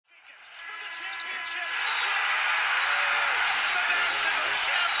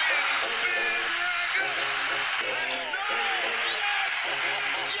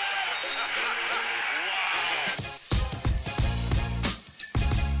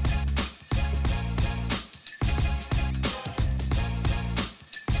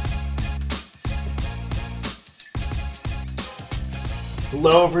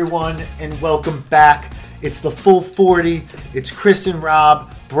Hello, everyone, and welcome back. It's the Full 40. It's Chris and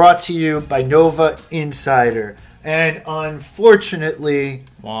Rob, brought to you by Nova Insider. And unfortunately,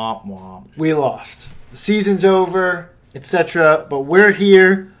 we lost. The season's over, etc. But we're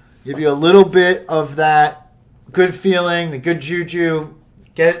here, give you a little bit of that good feeling, the good juju,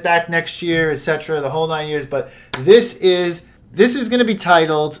 get it back next year, etc. The whole 9 years. But this is going to be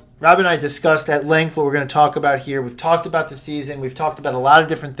titled, Rob and I discussed at length what we're going to talk about here. We've talked about the season. We've talked about a lot of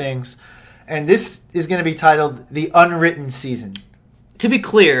different things. And this is going to be titled The Unwritten Season. To be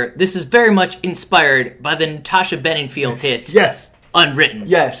clear, this is very much inspired by the Natasha Bedingfield hit, Yes. Unwritten.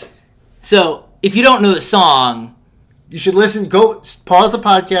 Yes. So, if you don't know the song, You should listen. Go pause the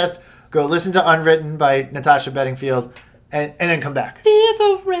podcast. Go listen to Unwritten by Natasha Bedingfield. And then come back. feel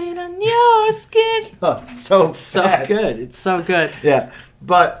the rain on your skin. Oh, so Good. It's so good. Yeah.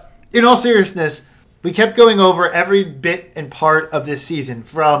 But in all seriousness, we kept going over every bit and part of this season,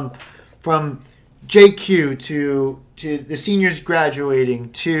 from JQ to the seniors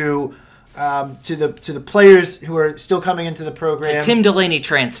graduating to the players who are still coming into the program. To Tim Delaney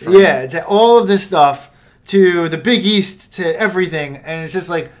transfer. Yeah, to all of this stuff, to the Big East, to everything. And it's just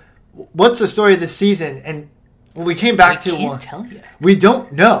like, what's the story of this season? And when we came back to... I can't tell you. We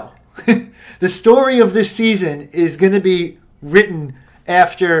don't know. The story of this season is going to be written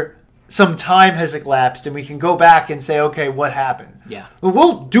after some time has elapsed, and we can go back and say, okay, what happened? Yeah.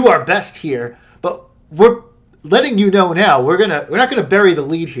 We'll do our best here, but we're letting you know now. We're not gonna bury the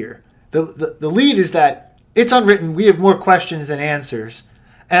lead here. The lead is that it's unwritten. We have more questions than answers,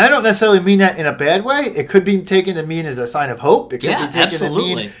 and I don't necessarily mean that in a bad way. It could be taken to mean as a sign of hope. It could be taken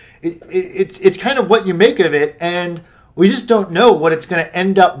absolutely. to mean it's kind of what you make of it, and we just don't know what it's going to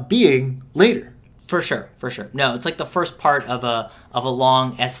end up being later. For sure. No, it's like the first part of a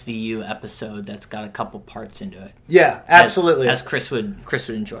long SVU episode that's got a couple parts into it. Yeah, absolutely. As Chris would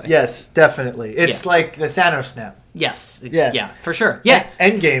enjoy. Yes, definitely. It's like the Thanos snap. Yes. Yeah, for sure. Yeah.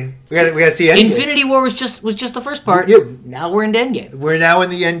 Endgame. We got to see Endgame. Infinity War was just the first part. Yeah. Now we're into Endgame. We're now in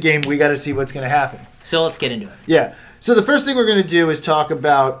the Endgame. We got to see what's going to happen. So let's get into it. Yeah. So the first thing we're going to do is talk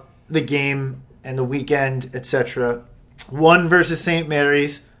about the game and the weekend, etc. Won versus St.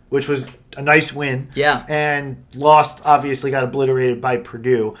 Mary's, which was a nice win. Yeah. And lost, obviously, got obliterated by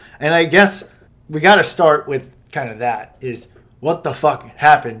Purdue. And I guess we got to start with kind of that, is what the fuck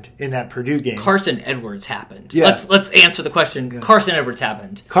happened in that Purdue game? Carson Edwards happened. Yeah. Let's answer the question. Yeah. Carson Edwards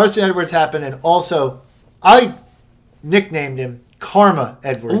happened. Carson Edwards happened, and also I nicknamed him Karma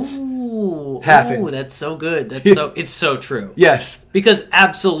Edwards. Ooh, that's so good. It's so true. Yes. Because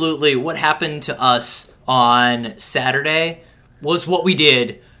absolutely what happened to us on Saturday was what we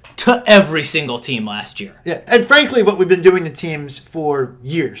did to every single team last year. Yeah, and frankly, what we've been doing to teams for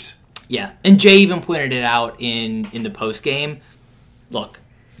years. Yeah, and Jay even pointed it out in the post game. Look,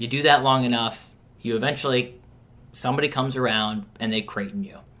 you do that long enough, you eventually, somebody comes around and they Creighton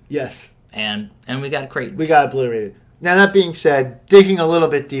you. Yes. And we got Creighton. We got obliterated. Now, that being said, digging a little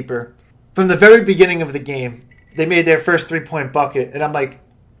bit deeper, from the very beginning of the game, they made their first 3-point bucket, and I'm like,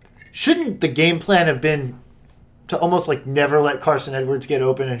 shouldn't the game plan have been to almost like never let Carson Edwards get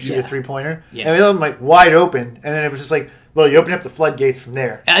open and shoot a 3-pointer? Yeah. And we let him like wide open, and then it was just like, well, you open up the floodgates from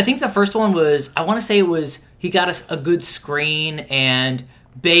there. And I think the first one was, I want to say it was, he got us a good screen, and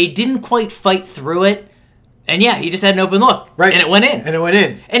Bay didn't quite fight through it. And yeah, he just had an open look. Right. And it went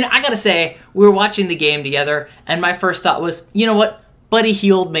in. And I got to say, we were watching the game together, and my first thought was, you know what? Buddy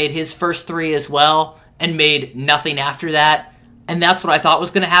Hield made his first three as well, and made nothing after that. And that's what I thought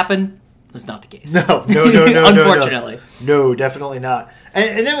was going to happen. Was not the case. No. Unfortunately. No, definitely not.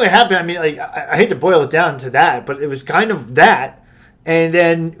 And then what happened, I mean, like, I hate to boil it down to that, but it was kind of that. And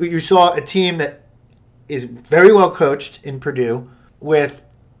then you saw a team that is very well coached in Purdue with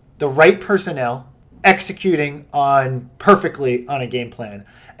the right personnel executing perfectly on a game plan.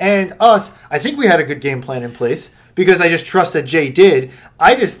 And us, I think we had a good game plan in place because I just trust that Jay did.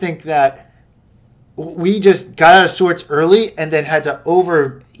 I just think that we just got out of sorts early and then had to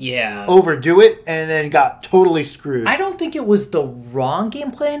overdo it and then got totally screwed. I don't think it was the wrong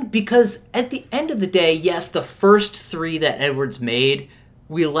game plan because at the end of the day, yes, the first three that Edwards made,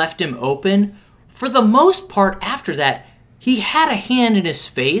 we left him open. For the most part after that, he had a hand in his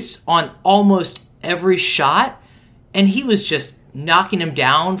face on almost every shot, and he was just knocking him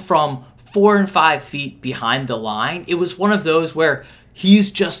down from 4 and 5 feet behind the line. It was one of those where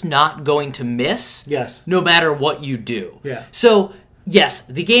he's just not going to miss. Yes. No matter what you do. Yeah. So, yes,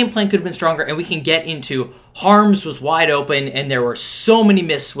 the game plan could have been stronger, and we can get into Harms was wide open, and there were so many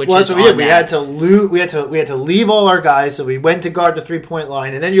missed switches. Well, that's what we did. We had to leave all our guys, so we went to guard the 3-point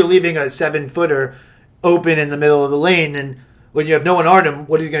line, and then you're leaving a 7-footer open in the middle of the lane, and when you have no one on him,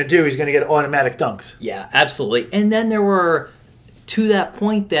 what he's going to do, he's going to get automatic dunks. Yeah, absolutely. And then there were, to that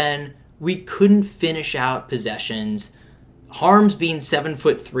point then, we couldn't finish out possessions. Harms being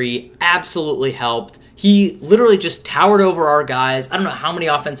 7'3" absolutely helped. He literally just towered over our guys. I don't know how many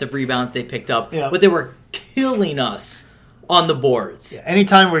offensive rebounds they picked up, but they were killing us on the boards. Yeah,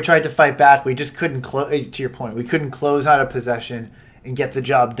 anytime we tried to fight back, we just couldn't close. To your point, we couldn't close out a possession and get the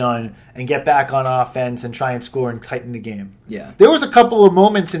job done and get back on offense and try and score and tighten the game. Yeah, there was a couple of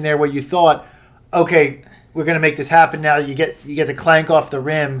moments in there where you thought, okay, we're going to make this happen now. You get the clank off the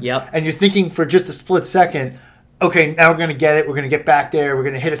rim, and you're thinking for just a split second, okay, now we're going to get it. We're going to get back there. We're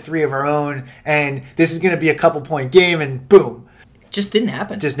going to hit a 3 of our own, and this is going to be a couple-point game, and boom. Just didn't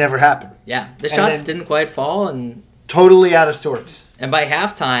happen. Just never happened. Yeah, the shots didn't quite fall. And totally out of sorts. And by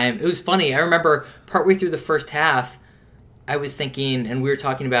halftime, it was funny. I remember partway through the first half, I was thinking, and we were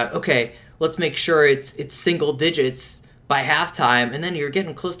talking about, okay, let's make sure it's single digits by halftime. And then you're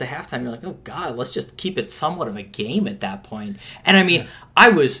getting close to halftime. You're like, oh, God, let's just keep it somewhat of a game at that point. And, I mean, I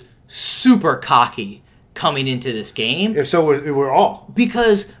was super cocky coming into this game. If so, we're all.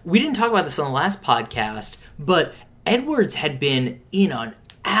 Because we didn't talk about this on the last podcast, but Edwards had been in an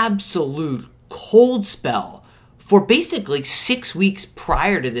absolute cold spell for basically 6 weeks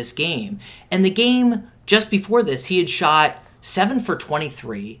prior to this game. And the game just before this, he had shot 7 for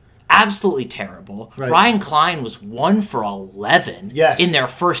 23, absolutely terrible. Right. Ryan Klein was 1 for 11 in their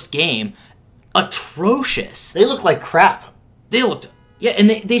first game. Atrocious. They looked like crap. They looked... Yeah,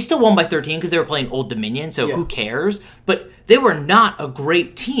 and they still won by 13 because they were playing Old Dominion, so who cares? But they were not a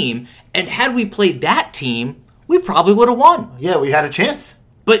great team, and had we played that team, we probably would have won. Yeah, we had a chance.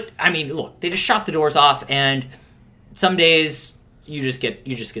 But, I mean, look, they just shot the doors off, and some days you just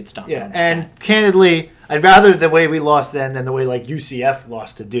get stopped. Yeah, and candidly, I'd rather the way we lost then than the way, like, UCF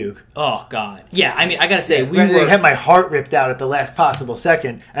lost to Duke. Oh, God. Yeah, I mean, I got to say, they had my heart ripped out at the last possible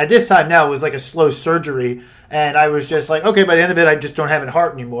second. At this time now, it was like a slow surgery. And I was just like, okay, by the end of it, I just don't have a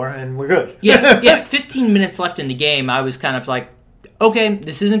heart anymore, and we're good. Yeah, 15 minutes left in the game, I was kind of like, okay,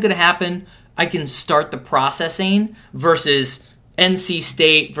 this isn't going to happen. I can start the processing versus NC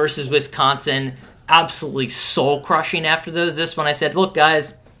State versus Wisconsin, absolutely soul-crushing after those. This one I said, look,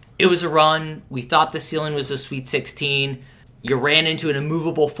 guys, it was a run. We thought the ceiling was a Sweet 16. You ran into an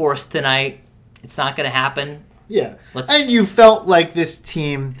immovable force tonight. It's not going to happen. Yeah. And you felt like this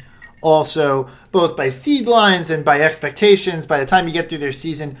team also, both by seed lines and by expectations, by the time you get through their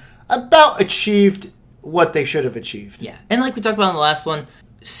season, about achieved what they should have achieved. Yeah. And like we talked about in the last one,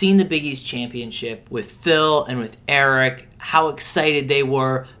 seeing the Big East Championship with Phil and with Eric, how excited they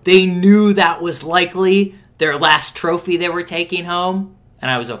were. They knew that was likely their last trophy they were taking home, and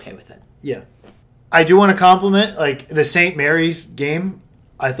I was okay with it. Yeah. I do want to compliment, like, the St. Mary's game,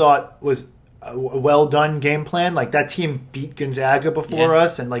 I thought was a well-done game plan. Like, that team beat Gonzaga before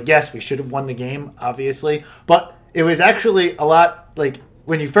us, and, like, yes, we should have won the game, obviously. But it was actually a lot, like,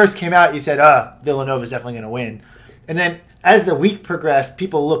 when you first came out, you said, Villanova's definitely going to win. And then as the week progressed,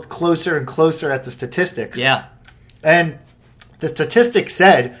 people looked closer and closer at the statistics. Yeah. And the statistics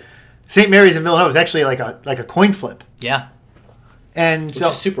said St. Mary's and Villanova was actually like a coin flip. Yeah. And which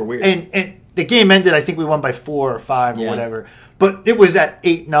is super weird. And the game ended, I think we won by 4 or 5 or whatever. But it was at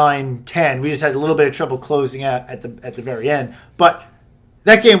 8, 9, 10. We just had a little bit of trouble closing out at the very end. But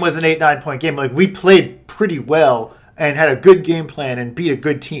that game was an 8, 9 point game. Like, we played pretty well and had a good game plan and beat a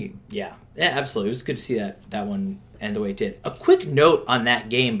good team. Yeah. Yeah, absolutely. It was good to see that one end the way it did. A quick note on that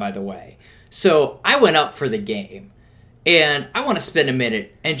game, by the way. So I went up for the game, and I want to spend a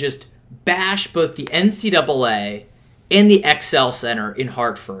minute and just bash both the NCAA and the XL Center in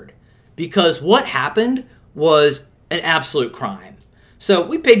Hartford, because what happened was an absolute crime. So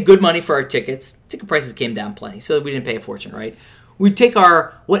we paid good money for our tickets. Ticket prices came down plenty, so we didn't pay a fortune, right? We take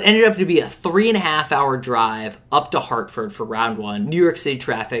what ended up to be a 3.5 hour drive up to Hartford for round one. New York City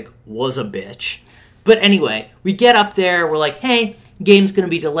traffic was a bitch. But anyway, we get up there. We're like, hey, game's going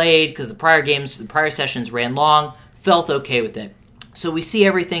to be delayed because the prior sessions ran long. Felt okay with it. So we see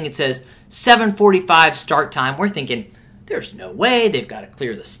everything. It says 7:45 start time. We're thinking, there's no way. They've got to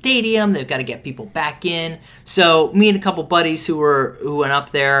clear the stadium. They've got to get people back in. So me and a couple buddies who went up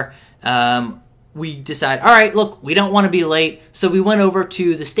there, we decide, all right, look, we don't want to be late. So we went over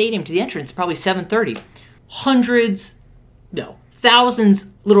to the stadium, to the entrance, probably 7:30. Thousands,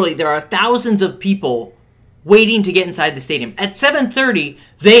 literally, there are thousands of people waiting to get inside the stadium. At 7:30,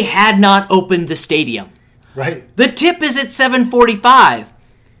 they had not opened the stadium. Right. The tip is at 7:45.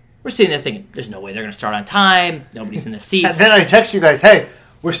 We're sitting there thinking, there's no way they're going to start on time. Nobody's in the seats. And then I text you guys, hey,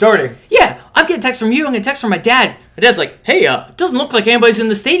 we're starting. Yeah, I'm getting a text from you. I'm getting a text from my dad. My dad's like, hey, it doesn't look like anybody's in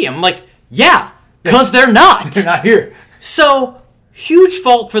the stadium. I'm like, yeah, because they're not. They're not here. So, huge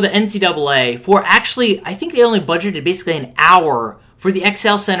fault for the NCAA for actually, I think they only budgeted basically an hour for the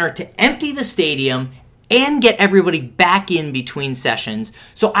XL Center to empty the stadium and get everybody back in between sessions.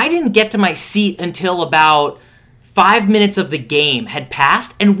 So I didn't get to my seat until about 5 minutes of the game had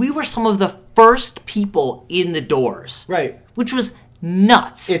passed, and we were some of the first people in the doors. Right. Which was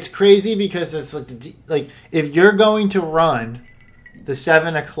nuts. It's crazy because it's like if you're going to run the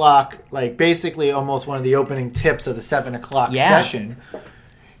 7 o'clock, like basically almost one of the opening tips of the 7 o'clock session,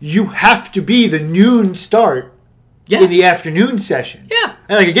 you have to be the noon start in the afternoon session. Yeah.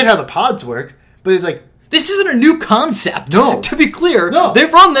 And like, I get how the pods work, but it's like, this isn't a new concept. No. To be clear, No.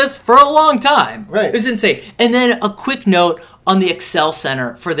 they've run this for a long time. Right. It's insane. And then a quick note on the Excel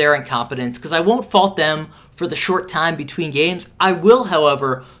Center for their incompetence, because I won't fault them for the short time between games. I will,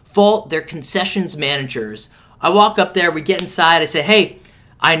 however, fault their concessions managers. I walk up there, we get inside, I say, hey,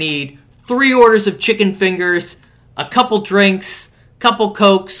 I need 3 orders of chicken fingers, a couple drinks, couple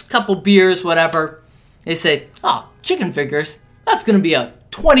Cokes, couple beers, whatever. They say, oh, chicken fingers? That's going to be a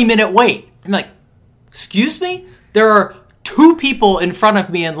 20-minute wait. I'm like, excuse me? There are 2 people in front of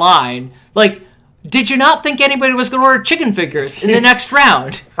me in line. Like, did you not think anybody was going to order chicken fingers in the next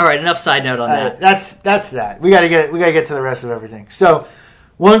round? All right, enough side note on that. That's that. We got to get to the rest of everything. So,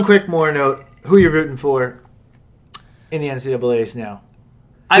 one quick more note: who you're rooting for in the NCAA's now?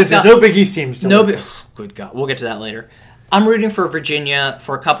 There's no Big East teams. Good God, we'll get to that later. I'm rooting for Virginia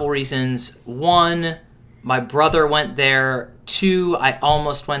for a couple reasons. 1, my brother went there. 2, I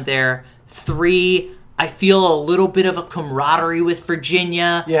almost went there. 3, I feel a little bit of a camaraderie with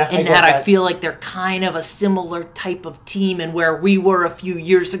Virginia. Yeah, in that I feel like they're kind of a similar type of team and where we were a few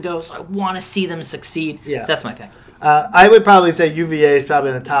years ago, so I want to see them succeed. Yeah. So that's my pick. I would probably say UVA is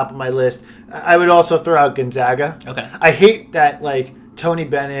probably on the top of my list. I would also throw out Gonzaga. Okay. I hate that, like, Tony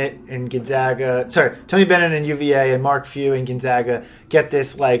Bennett and UVA and Mark Few and Gonzaga get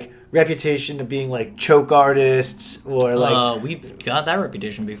this, like, reputation of being like choke artists or like we've got that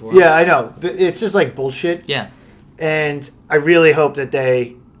reputation before. Yeah, I know. But it's just like bullshit. Yeah. And I really hope that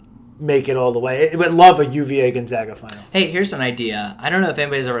they make it all the way. I would love a UVA Gonzaga final. Hey, here's an idea. I don't know if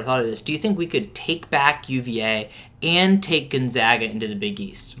anybody's ever thought of this. Do you think we could take back UVA and take Gonzaga into the Big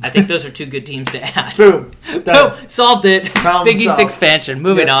East? I think those are 2 good teams to add. Boom. Boom. Solved it. Problem Big East solved. expansion.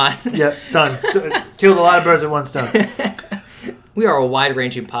 Moving on. Yeah, done. So, killed a lot of birds with one stone. We are a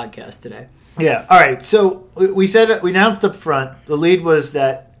wide-ranging podcast today. Yeah. All right. So we announced up front. The lead was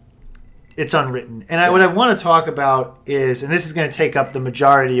that it's unwritten, and what I want to talk about is, and this is going to take up the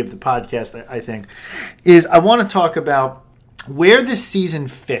majority of the podcast, I think, is I want to talk about where this season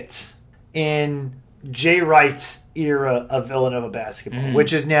fits in Jay Wright's era of Villanova basketball,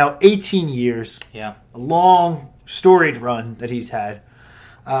 which is now 18 years. Yeah. A long, storied run that he's had.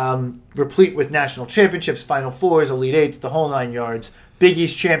 Replete with national championships, Final Fours, Elite Eights, the whole 9 yards, Big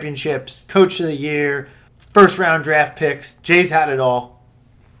East championships, Coach of the Year, first-round draft picks. Jay's had it all.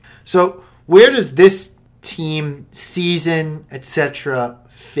 So where does this team, season, etc.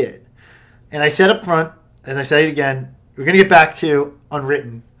 fit? And I said up front, and I say it again, we're going to get back to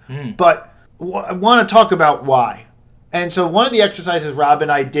unwritten, but I want to talk about why. And so one of the exercises Rob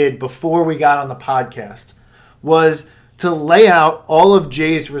and I did before we got on the podcast was to lay out all of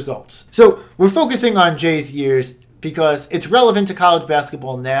Jay's results. So we're focusing on Jay's years because it's relevant to college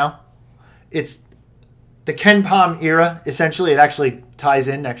basketball now. It's the Ken Pom era, essentially. It actually ties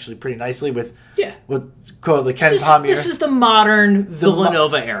in pretty nicely with what's called the Ken Pom era. This is the modern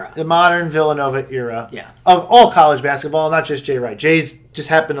Villanova era. The modern Villanova era Yeah. of all college basketball, not just Jay Wright. Jay's just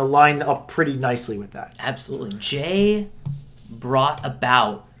happened to line up pretty nicely with that. Absolutely. Jay brought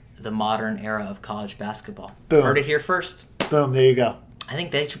about the modern era of college basketball. Boom. Heard it here first. Boom, there you go. I think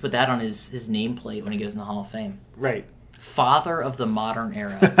they should put that on his nameplate when he goes in the Hall of Fame. Right. Father of the modern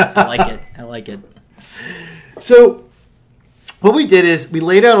era. I like it. I like it. So what we did is we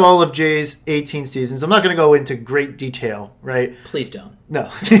laid out all of Jay's 18 seasons. I'm not going to go into great detail, right? Please don't.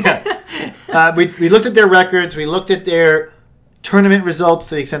 No. We looked at their records. We looked at their tournament results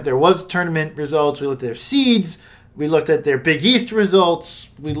to the extent there was tournament results. We looked at their seeds. We looked at their Big East results.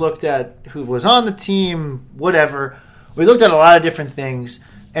 We looked at who was on the team, whatever. We looked at a lot of different things.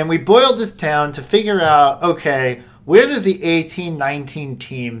 And we boiled this down to figure out, okay, where does the 18-19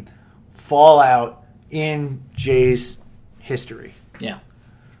 team fall out in Jay's history? Yeah.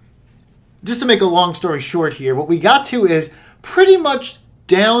 just to make a long story short here, what we got to is pretty much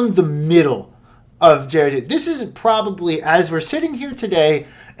down the middle of Jay. This is probably, as we're sitting here today,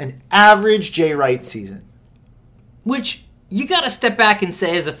 an average Jay Wright season. Which you got to step back and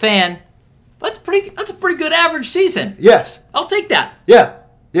say, as a fan, that's a pretty good average season. Yes. I'll take that. Yeah.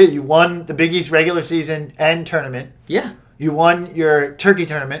 Yeah, you won the Big East regular season and tournament. Yeah. You won your Turkey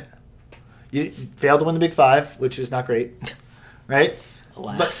tournament. You failed to win the Big Five, which is not great. Right?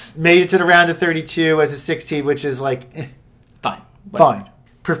 Alas. But made it to the round of 32 as a 16, which is like... Fine. Fine.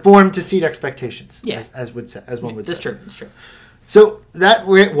 Performed to exceed expectations. Yeah. As one would say. That's true. That's true. So that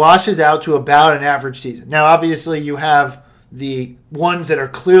washes out to about an average season. Now, obviously, you have the ones that are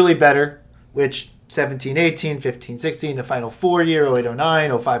clearly better, which 17-18, 15-16, the Final Four year,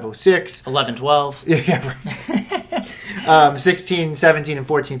 08-09, 05-06. 11-12. Yeah, right. 16-17, and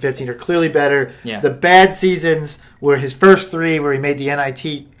 14-15 are clearly better. Yeah. The bad seasons were his first three, where he made the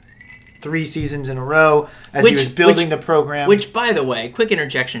NIT 3 seasons in a row as he was building the program. Which, by the way, quick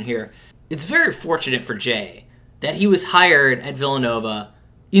interjection here. It's very fortunate for Jay that he was hired at Villanova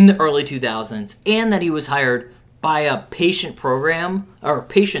in the early 2000s and that he was hired by a patient program or a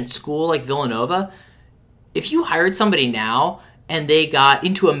patient school like Villanova. If you hired somebody now and they got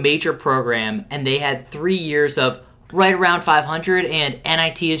into a major program and they had 3 years of right around 500 and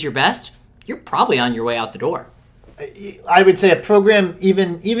NIT is your best, you're probably on your way out the door. I would say a program,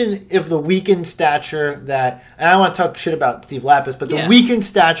 even if the weakened stature that, and I don't want to talk shit about Steve Lapis, but the weakened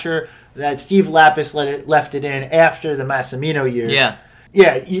stature that Steve Lapis left it in after the Massimino years.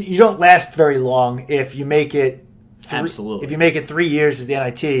 Yeah, you don't last very long if you make it. Absolutely. If you make it 3 years as the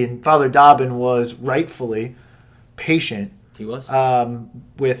NIT, and Father Dobbin was rightfully patient. He was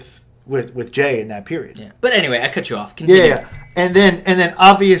with Jay in that period. Yeah. But anyway, I cut you off. Continue. Yeah. And then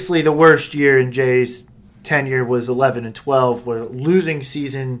obviously the worst year in Jay's tenure was 11-12, where losing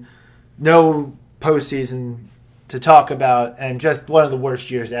season, no postseason to talk about, and just one of the worst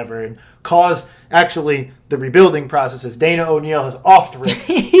years ever, and caused actually the rebuilding process, as Dana O'Neill has oft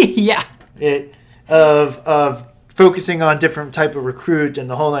written. Yeah. Of focusing on different type of recruit and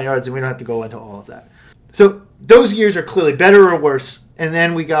the whole 9 yards, and we don't have to go into all of that. So those years are clearly better or worse, and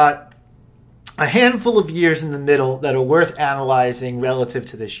then we got a handful of years in the middle that are worth analyzing relative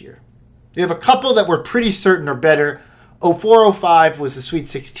to this year. We have a couple that we're pretty certain are better. 04-05 was the Sweet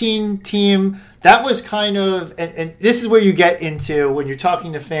 16 team. That was kind of, and this is where you get into, when you're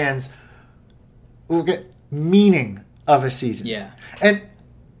talking to fans, we'll get meaning of a season. Yeah. And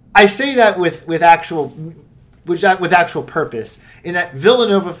I say that with actual purpose, in that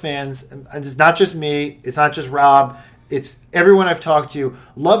Villanova fans, and it's not just me, it's not just Rob, it's everyone I've talked to,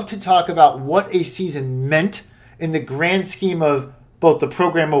 love to talk about what a season meant in the grand scheme of both the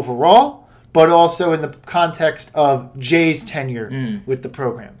program overall, but also in the context of Jay's tenure with the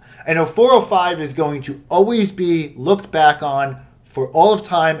program. And 04-05 is going to always be looked back on for all of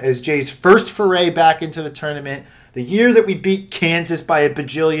time as Jay's first foray back into the tournament, the year that we beat Kansas by a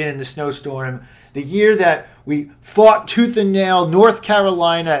bajillion in the snowstorm, the year that we fought tooth and nail North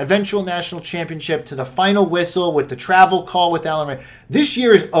Carolina, eventual national championship, to the final whistle with the travel call with Allen Ray. This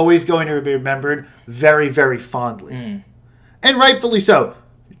year is always going to be remembered very, very fondly. And rightfully so.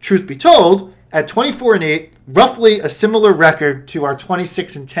 Truth be told, at 24-8, roughly a similar record to our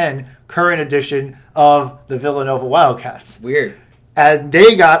 26-10 current edition of the Villanova Wildcats. Weird. And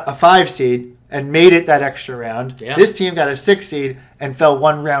they got a 5 seed and made it that extra round. Yeah. This team got a 6 seed and fell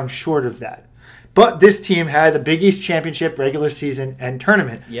 1 round short of that. But this team had the Big East Championship, regular season, and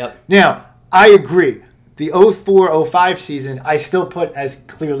tournament. Yep. Now, I agree. The 04-05 season I still put as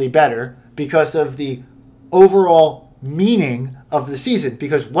clearly better because of the overall meaning of the season.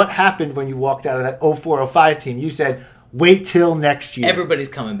 Because what happened when you walked out of that 04-05 team? You said, wait till next year. Everybody's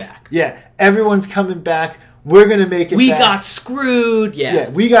coming back. Yeah, everyone's coming back. We're going to make it back. We got screwed. Yeah,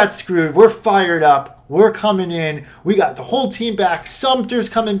 we got screwed. We're fired up. We're coming in. We got the whole team back. Sumter's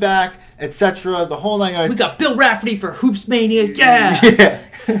coming back, etc. The whole 9 yards. We got Bill Rafferty for Hoops Mania. Yeah.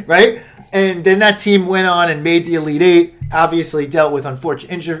 Yeah, right? And then that team went on and made the Elite Eight. Obviously dealt with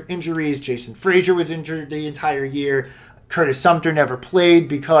unfortunate injuries. Jason Frazier was injured the entire year. Curtis Sumter never played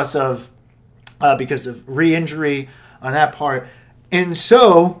because of re-injury on that part. And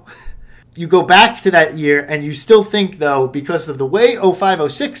so you go back to that year and you still think, though, because of the way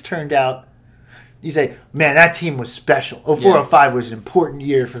 05-06 turned out, you say, man, that team was special. 04-05 was an important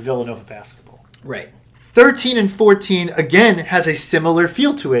year for Villanova basketball. Right. 13 and 14, again, has a similar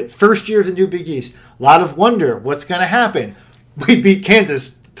feel to it. First year of the new Big East. A lot of wonder. What's going to happen? We beat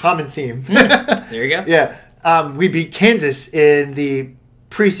Kansas. Common theme. There you go. Yeah. We beat Kansas in the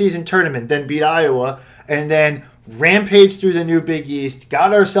preseason tournament, then beat Iowa, and then rampaged through the new Big East,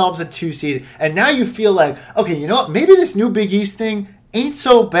 got ourselves a 2 seed, and now you feel like, okay, you know what? Maybe this new Big East thing ain't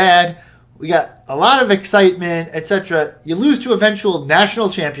so bad. We got a lot of excitement, etc. You lose to eventual national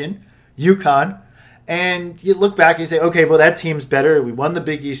champion, UConn, and you look back and you say, okay, well, that team's better. We won the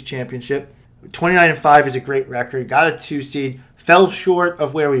Big East championship. 29-5 is a great record. Got a 2 seed. Fell short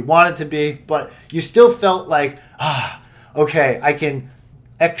of where we wanted to be, but you still felt like, okay, I can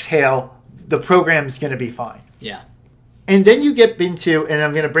exhale. The program's going to be fine. Yeah. And then you get into, and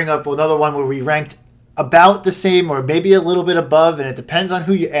I'm going to bring up another one where we ranked about the same or maybe a little bit above, and it depends on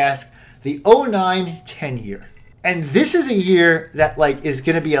who you ask, the 09-10 year. And this is a year that is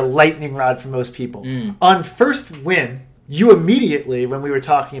going to be a lightning rod for most people. On first win, you immediately, when we were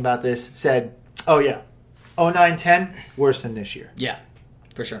talking about this, said, oh yeah, 09-10, worse than this year. Yeah,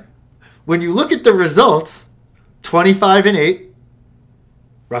 for sure. When you look at the results, 25-8,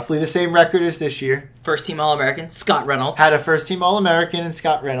 roughly the same record as this year. First team All-American, Scott Reynolds. Had a first team All-American in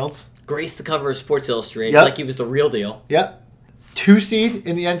Scott Reynolds. Graced the cover of Sports Illustrated like he was the real deal. Yep. 2 seed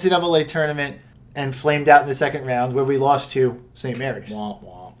in the NCAA tournament and flamed out in the second round where we lost to St. Mary's. Womp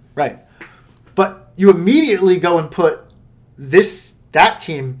womp. Right. But you immediately go and put that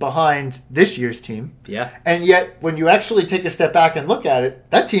team behind this year's team. Yeah. And yet, when you actually take a step back and look at it,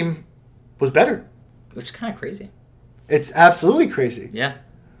 that team was better. Which is kind of crazy. It's absolutely crazy. Yeah.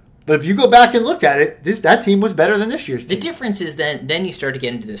 But if you go back and look at it, that team was better than this year's team. The difference is then you start to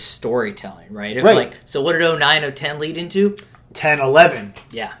get into this storytelling, right? Right. So what did 09, 010 lead into? 10-11.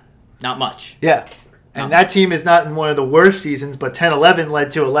 Yeah. Not much. Yeah. And that team is not in one of the worst seasons, but 10-11 led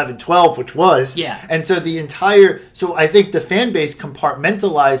to 11-12, which was. Yeah. And so so I think the fan base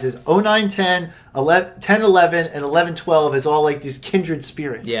compartmentalizes 09-10, 10-11, and 11-12 as all these kindred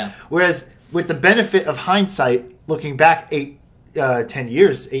spirits. Yeah. Whereas with the benefit of hindsight, looking back 8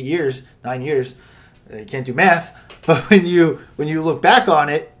 years, 9 years, you can't do math, but when you look back on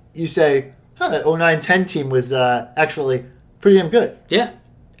it, you say, that 09-10 team was actually pretty damn good. Yeah,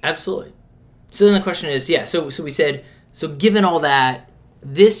 absolutely. So then the question is, so we said, so given all that,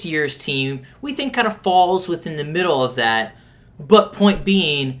 this year's team, we think kind of falls within the middle of that, but point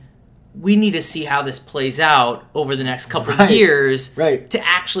being, we need to see how this plays out over the next couple of years to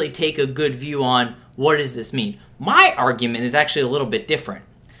actually take a good view on what does this mean. My argument is actually a little bit different.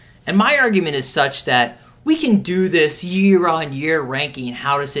 And my argument is such that we can do this year-on-year ranking,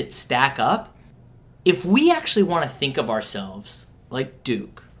 how does it stack up? If we actually want to think of ourselves like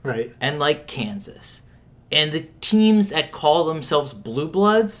Duke, right, and like Kansas, and the teams that call themselves Blue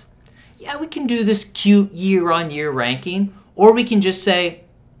Bloods, we can do this cute year-on-year ranking, or we can just say,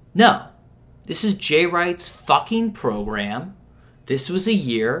 no, this is Jay Wright's fucking program. This was a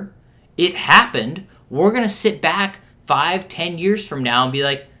year. It happened. We're going to sit back 5-10 years from now and be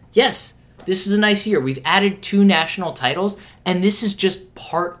like, yes, this was a nice year. We've added 2 national titles, and this is just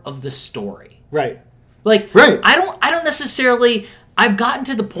part of the story. Right. I don't necessarily... I've gotten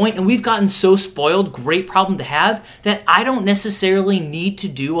to the point, and we've gotten so spoiled, great problem to have, that I don't necessarily need to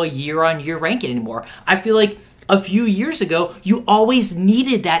do a year-on-year ranking anymore. I feel like a few years ago, you always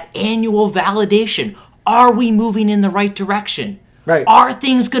needed that annual validation. Are we moving in the right direction? Right. Are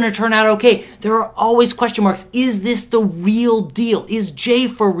things going to turn out okay? There are always question marks. Is this the real deal? Is Jay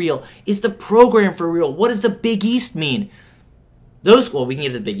for real? Is the program for real? What does the Big East mean? We can get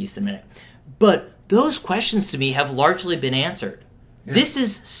to the Big East in a minute. But those questions to me have largely been answered. Yeah. This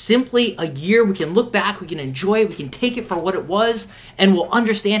is simply a year we can look back, we can enjoy it, we can take it for what it was, and we'll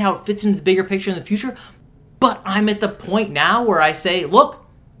understand how it fits into the bigger picture in the future. But I'm at the point now where I say, look,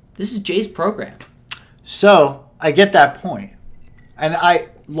 this is Jay's program. So, I get that point. And I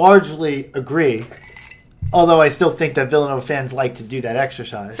largely agree, although I still think that Villanova fans like to do that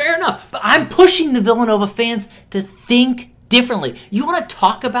exercise. Fair enough. But I'm pushing the Villanova fans to think differently. You want to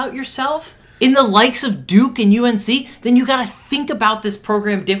talk about yourself in the likes of Duke and UNC? Then you got to think about this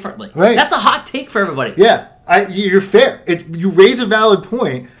program differently. Right. That's a hot take for everybody. Yeah, you're fair. You raise a valid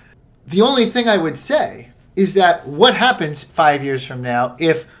point. The only thing I would say is that what happens 5 years from now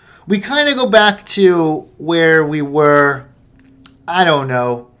if we kind of go back to where we were, I don't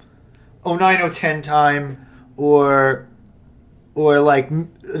know, 09, 010 time, or like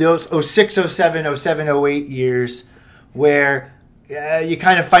those 06, 07, 07, 08 years where you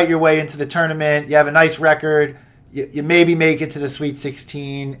kind of fight your way into the tournament, you have a nice record, you maybe make it to the Sweet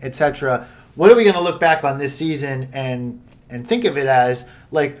 16, etc. What are we going to look back on this season and think of it as?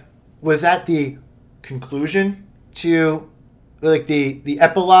 Like, was that the conclusion to like the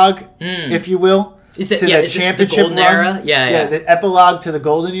epilogue, if you will? Is it, to the championship the golden run? era? Yeah. The epilogue to the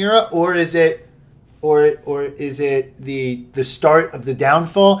golden era, or is it the start of the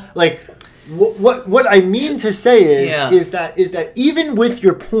downfall? Like, What I mean to say is that even with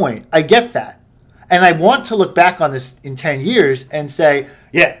your point, I get that. And I want to look back on this in 10 years and say,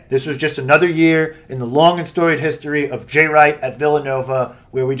 yeah, this was just another year in the long and storied history of Jay Wright at Villanova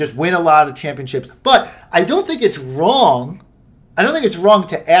where we just win a lot of championships. But I don't think it's wrong. I don't think it's wrong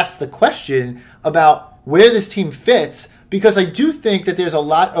to ask the question about where this team fits, because I do think that there's a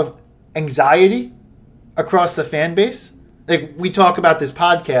lot of anxiety across the fan base. Like, we talk about this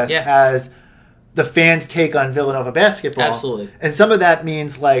podcast as the fans' take on Villanova basketball. Absolutely. And some of that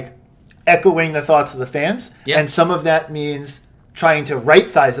means, like, echoing the thoughts of the fans, and some of that means trying to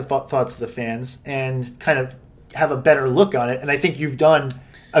right-size the thoughts of the fans and kind of have a better look on it. And I think you've done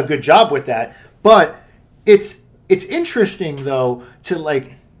a good job with that. But it's interesting, though, to,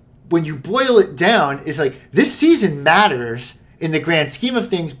 like, when you boil it down, is like, this season matters in the grand scheme of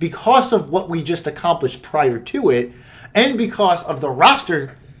things because of what we just accomplished prior to it, and because of the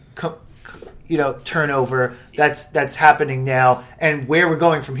roster turnover that's happening now, and where we're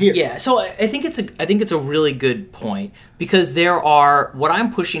going from here. Yeah, so I think it's a really good point, because what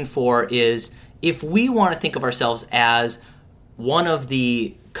I'm pushing for is, if we want to think of ourselves as one of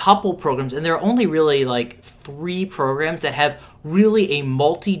the couple programs, and there are only really like 3 programs that have really a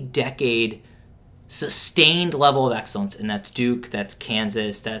multi-decade sustained level of excellence, and that's Duke, that's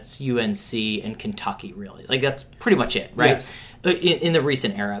Kansas, that's UNC, and Kentucky, really. Like, that's pretty much it, right? Yes. In the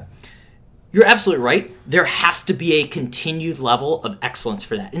recent era. You're absolutely right. There has to be a continued level of excellence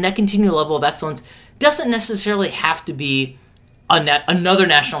for that. And that continued level of excellence doesn't necessarily have to be another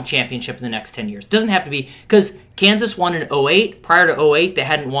national championship in the next 10 years. Doesn't have to be, because Kansas won in 08. Prior to 08, they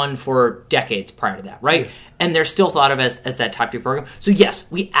hadn't won for decades prior to that, right? Yeah. And they're still thought of as that top tier program. So yes,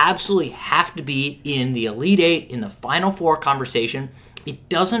 we absolutely have to be in the Elite Eight, in the Final Four conversation. It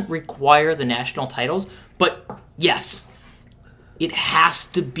doesn't require the national titles, but yes, it has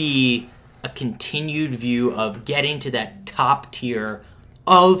to be a continued view of getting to that top tier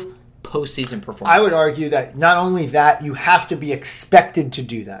of postseason performance. I would argue that not only that, you have to be expected to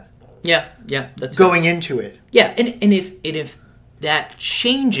do that. Yeah, that's going into it. Yeah, and if that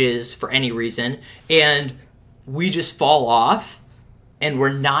changes for any reason, and we just fall off, and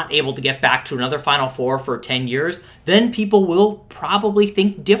we're not able to get back to another Final Four for 10 years, then people will probably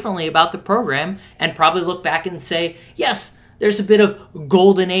think differently about the program and probably look back and say, yes, there's a bit of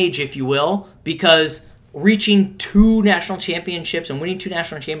golden age, if you will, because reaching 2 national championships and winning 2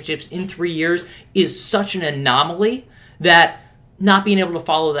 national championships in 3 years is such an anomaly that not being able to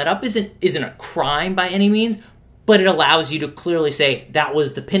follow that up isn't a crime by any means, but it allows you to clearly say that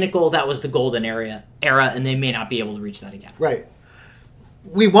was the pinnacle, that was the golden era, and they may not be able to reach that again. Right.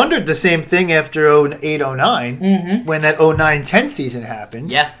 We wondered the same thing after 08-09, when that 09-10 season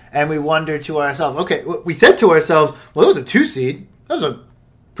happened. Yeah. And we wondered to ourselves, okay, we said to ourselves, well, it was a 2 seed. That was a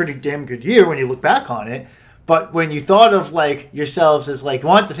pretty damn good year when you look back on it. But when you thought of, like, yourselves as, like, you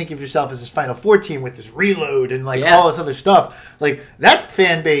want to think of yourself as this Final Four team with this reload and, like, all this other stuff, like, that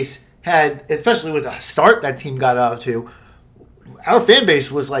fan base had, especially with the start that team got out to, our fan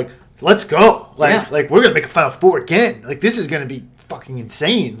base was like, let's go. Like, we're going to make a Final Four again. Like, this is going to be fucking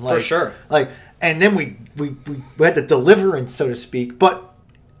insane. Like, for sure. Like, and then we had the deliverance, so to speak. But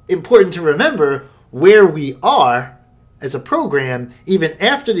important to remember where we are as a program, even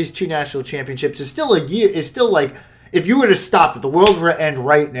after these 2 national championships, is still like, if you were to stop it, the world were to end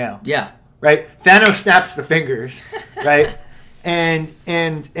right now. Yeah. Right? Thanos snaps the fingers, right? and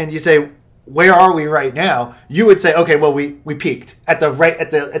you say, where are we right now? You would say, okay, well, we peaked at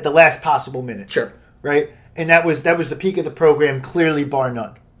the last possible minute. Sure. Right? And that was the peak of the program, clearly bar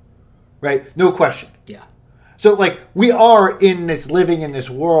none. Right? No question. Yeah. So, like, we are living in this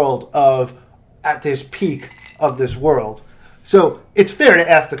world of, at this peak of this world. So it's fair to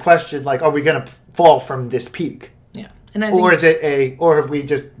ask the question, like, are we going to fall from this peak? Yeah. And I think, or have we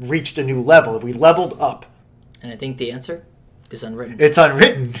just reached a new level? Have we leveled up? And I think the answer is unwritten. It's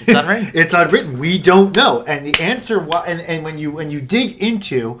unwritten. It's unwritten. It's unwritten. We don't know. And the answer, and when you dig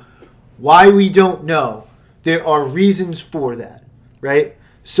into why we don't know, there are reasons for that, right?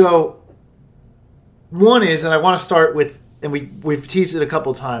 So one is, and I want to start with, and we've teased it a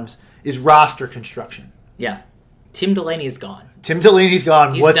couple times, is roster construction. Yeah. Tim Delaney is gone. Tim Delaney's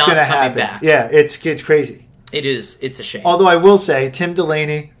gone. He's What's going to happen? Back. Yeah, it's crazy. It is. It's a shame. Although I will say, Tim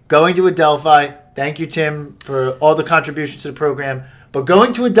Delaney going to Adelphi. Thank you, Tim, for all the contributions to the program. But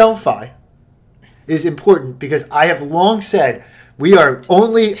going to Adelphi is important because I have long said we are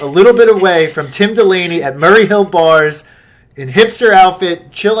only a little bit away from Tim Delaney at Murray Hill Bars in hipster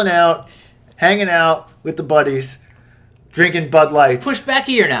outfit, chilling out, hanging out with the buddies, drinking Bud Lights. It's pushed back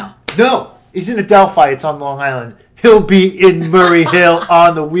a year now. No, he's in Adelphi. It's on Long Island. He'll be in Murray Hill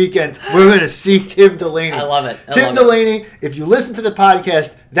on the weekends. We're going to see Tim Delaney. I love it. Tim Delaney, if you listen to the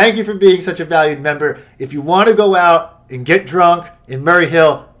podcast, thank you for being such a valued member. If you want to go out and get drunk in Murray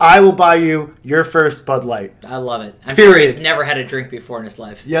Hill, I will buy you your first Bud Light. I love it. I'm sure he's never had a drink before in his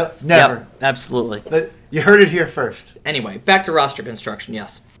life. Yep, never. Yep, absolutely. But you heard it here first. Anyway, back to roster construction,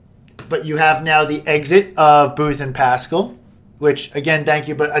 yes. But you have now the exit of Booth and Pascal, which, again, thank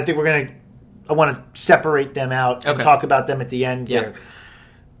you, but I think I want to separate them out and talk about them at the end there.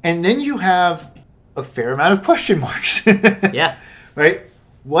 And then you have a fair amount of question marks. Yeah. Right?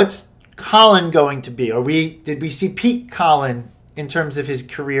 What's Colin going to be? Did we see peak Colin in terms of his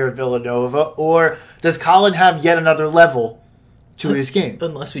career at Villanova, or does Colin have yet another level to his game?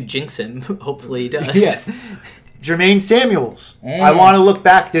 Unless we jinx him. Hopefully he does. Yeah. Jermaine Samuels. I want to look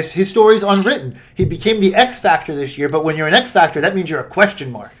back. His story's unwritten. He became the X Factor this year, but when you're an X Factor, that means you're a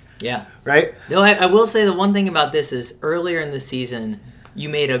question mark. Yeah. Right? No, I will say the one thing about this is earlier in the season, you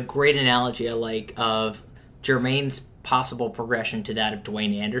made a great analogy of Jermaine's possible progression to that of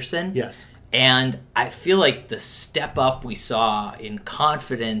Dwayne Anderson. Yes. And I feel like the step up we saw in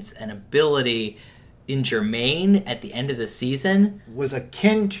confidence and ability in Jermaine at the end of the season was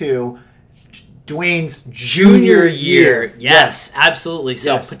akin to Dwayne's junior year. Yes, absolutely.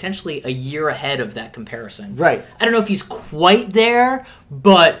 So yes. Potentially a year ahead of that comparison. Right. I don't know if he's quite there,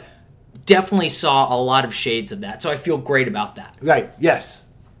 but definitely saw a lot of shades of that. So I feel great about that. Right. Yes.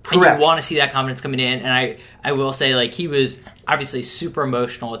 Correct. And you want to see that confidence coming in. And I will say, like, he was obviously super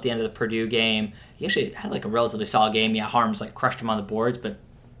emotional at the end of the Purdue game. He actually had, like, a relatively solid game. Yeah, Harms, like, crushed him on the boards, but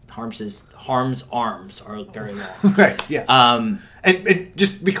Harm's arms are very long. Right, yeah. And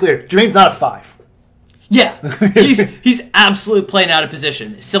just to be clear, Jermaine's not a 5. Yeah, he's absolutely playing out of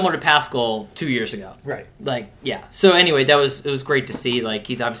position, similar to Pascal 2 years ago. Right. Like, yeah. So anyway, it was great to see. Like,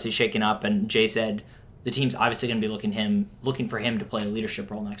 he's obviously shaken up, and Jay said the team's obviously going to be looking for him to play a leadership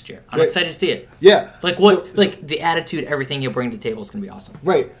role next year. I'm excited to see it. Yeah. Like the attitude, everything he'll bring to the table is going to be awesome.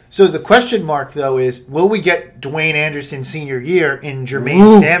 Right. So the question mark though is, will we get Dwayne Anderson senior year in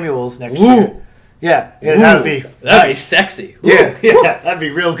Jermaine Samuels next year? Yeah, that'd be sexy. Yeah, that'd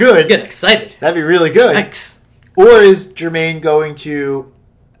be real good. Get excited. That'd be really good. Thanks. Or is Jermaine going to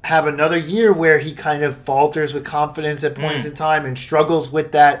have another year where he kind of falters with confidence at points in time and struggles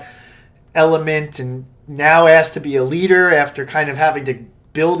with that element, and now asked to be a leader after kind of having to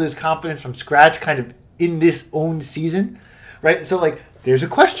build his confidence from scratch kind of in this own season, right? So, like, there's a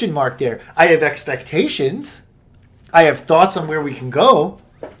question mark there. I have expectations. I have thoughts on where we can go,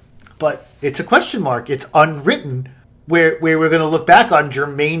 but it's a question mark. It's unwritten where we're going to look back on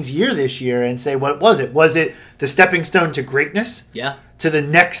Jermaine's year this year and say, what was it? Was it the stepping stone to greatness? Yeah. To the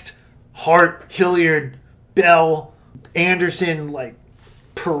next Hart, Hilliard, Bell, Anderson, like,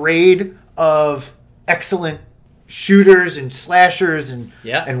 parade of excellent shooters and slashers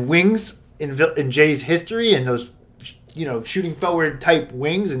and wings in Jay's history, and those, shooting forward type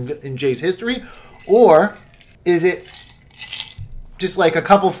wings in Jay's history? Or is it just like a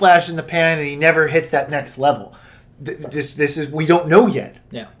couple flashes in the pan and he never hits that next level? This is, we don't know yet.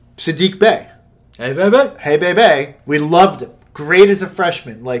 Yeah. Sadiq Bey. Hey, baby. Hey, baby. We loved him. Great as a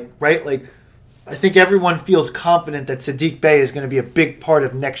freshman. I think everyone feels confident that Sadiq Bey is going to be a big part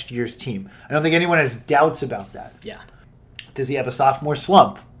of next year's team. I don't think anyone has doubts about that. Yeah. Does he have a sophomore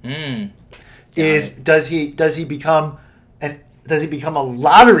slump? Does he become a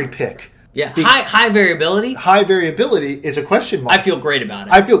lottery pick? Yeah. High variability. High variability is a question mark. I feel great about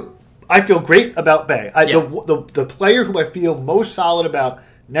it. I feel great about Bey. The player who I feel most solid about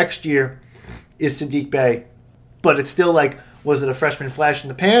next year is Sadiq Bey, but it's still like, was it a freshman flash in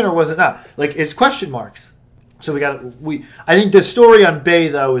the pan or was it not? Like, it's question marks. So I think the story on Bey,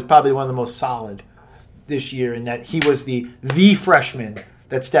 though, is probably one of the most solid this year, in that he was the freshman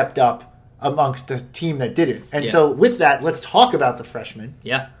that stepped up amongst the team that didn't. And so with that, let's talk about the freshman.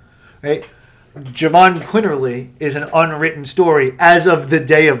 Yeah. Right? Javon Quinterly is an unwritten story as of the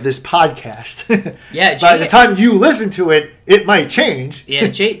day of this podcast. Yeah, by the time you listen to it, it might change. Yeah,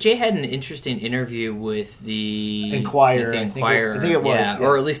 Jay had an interesting interview with the Inquirer. I think it was. Yeah,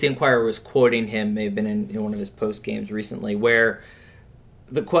 or at least the Inquirer was quoting him, may have been in one of his post games recently, where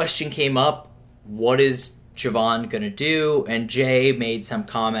the question came up, what is Javon going to do? And Jay made some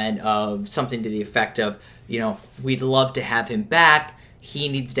comment of something to the effect of, we'd love to have him back. He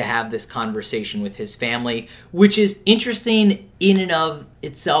needs to have this conversation with his family, which is interesting in and of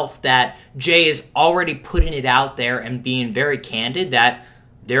itself, that Jay is already putting it out there and being very candid that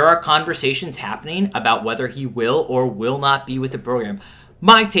there are conversations happening about whether he will or will not be with the program.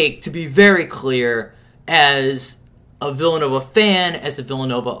 My take, to be very clear, as a Villanova fan, as a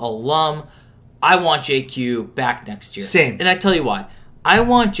Villanova alum, I want JQ back next year. Same. And I tell you why. I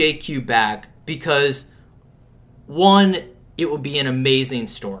want JQ back because, one, it would be an amazing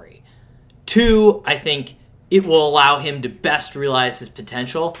story. Two, I think it will allow him to best realize his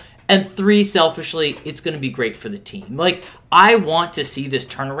potential. And three, selfishly, it's going to be great for the team. Like, I want to see this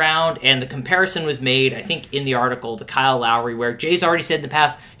turnaround, and the comparison was made, I think, in the article to Kyle Lowry, where Jay's already said in the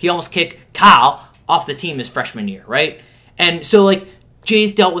past he almost kicked Kyle off the team his freshman year, right? And so, like,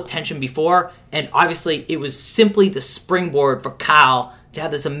 Jay's dealt with tension before, and obviously it was simply the springboard for Kyle to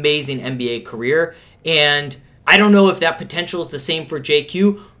have this amazing NBA career. And I don't know if that potential is the same for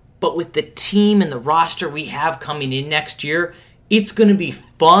JQ, but with the team and the roster we have coming in next year, it's going to be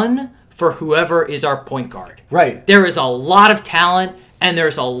fun for whoever is our point guard. Right. There is a lot of talent, and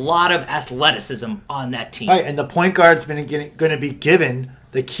there's a lot of athleticism on that team. Right, and the point guard's going to be given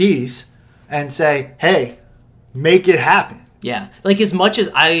the keys and say, hey, make it happen. Yeah. Like, as much as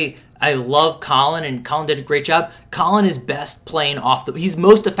I love Colin, and Colin did a great job, Colin is best playing he's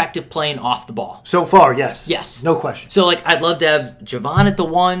most effective playing off the ball. So far, yes. Yes. No question. So, like, I'd love to have Javon at the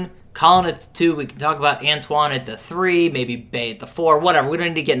 1, Colin at the 2. We can talk about Antoine at the 3, maybe Bay at the 4, whatever. We don't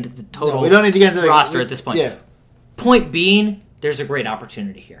need to get into the total we don't need to get into the roster at this point. Yeah. Point being, there's a great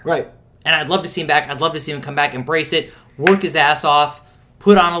opportunity here. Right. And I'd love to see him back. I'd love to see him come back, embrace it, work his ass off,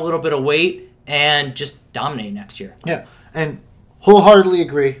 put on a little bit of weight, and just dominate next year. Yeah. And wholeheartedly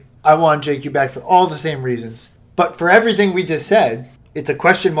agree. I want JQ back for all the same reasons. But for everything we just said, it's a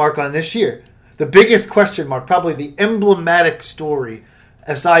question mark on this year. The biggest question mark, probably the emblematic story,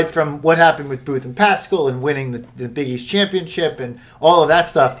 aside from what happened with Booth and Pascal and winning the Big East Championship and all of that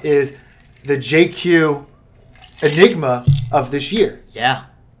stuff, is the JQ enigma of this year. Yeah.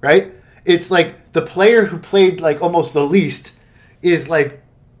 Right? It's like the player who played like almost the least is like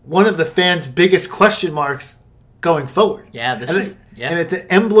one of the fans' biggest question marks going forward. Yeah, and it's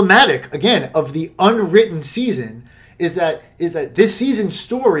emblematic again of the unwritten season. Is that this season's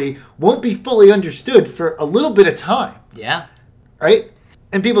story won't be fully understood for a little bit of time. Yeah. Right?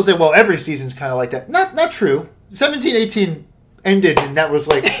 And people say, well, every season's kind of like that. Not true. 17-18 ended, and that was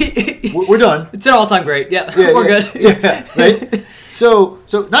like, we're done. It's an all-time great. Yeah, we're good. Yeah, right? So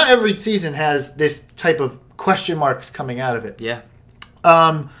not every season has this type of question marks coming out of it. Yeah.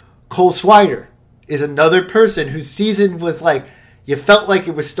 Cole Swider is another person whose season was like, you felt like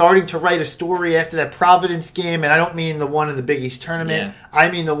it was starting to write a story after that Providence game, and I don't mean the one in the Big East tournament. Yeah. I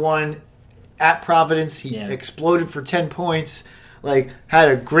mean the one at Providence. He exploded for 10 points, like had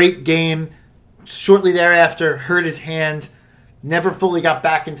a great game. Shortly thereafter, hurt his hand, never fully got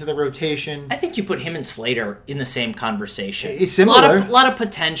back into the rotation. I think you put him and Slater in the same conversation. It's similar. A lot of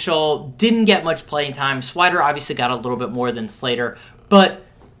potential, didn't get much playing time. Swider obviously got a little bit more than Slater, but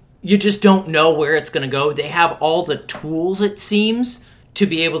you just don't know where it's going to go. They have all the tools, it seems, to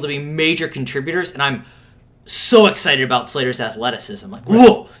be able to be major contributors, and I'm so excited about Slater's athleticism. Like,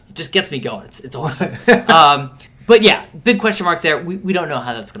 whoa, it just gets me going. It's awesome. But yeah, big question marks there. We don't know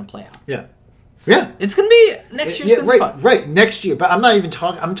how that's going to play out. Yeah. Yeah. It's going to be, next year's going to be fun. Right, next year. But I'm not even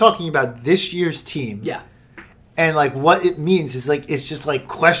talking, I'm talking about this year's team. Yeah. And like what it means is like, it's just like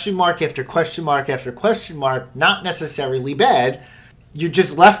question mark after question mark after question mark, not necessarily bad. You're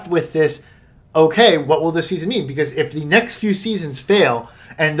just left with this, okay, what will this season mean? Because if the next few seasons fail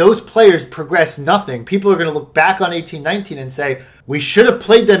and those players progress nothing, people are going to look back on 18-19 and say, we should have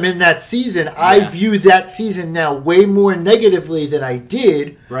played them in that season. Yeah. I view that season now way more negatively than I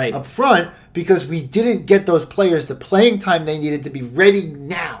did up front because we didn't get those players the playing time they needed to be ready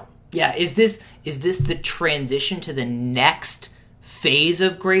now. Yeah, is this the transition to the next phase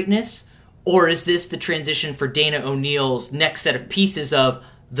of greatness? Or is this the transition for Dana O'Neill's next set of pieces of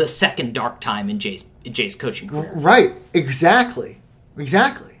the second dark time in Jay's coaching career? Right. Exactly.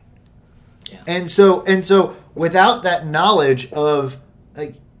 Yeah. And so without that knowledge of,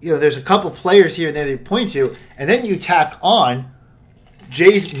 like, you know, there's a couple players here and there that you point to, and then you tack on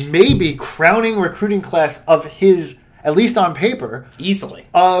Jay's maybe crowning recruiting class of his, at least on paper, easily,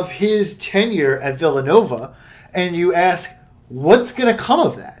 of his tenure at Villanova, and you ask, what's going to come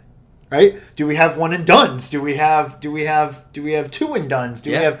of that? Right? Do we have one and dones? Do we have two and dones?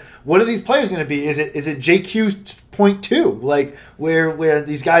 Do we have, what are these players going to be? Is it JQ.2? Like where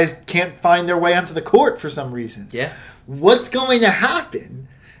these guys can't find their way onto the court for some reason? Yeah. What's going to happen?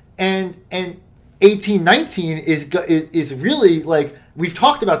 And 18-19 is really, like, we've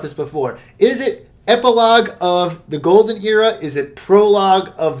talked about this before. Is it epilogue of the golden era? Is it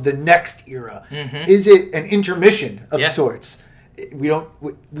prologue of the next era? Mm-hmm. Is it an intermission of sorts? We don't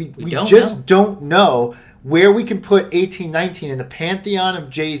know where we can put 18-19 in the pantheon of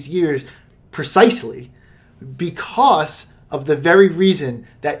Jay's years precisely because of the very reason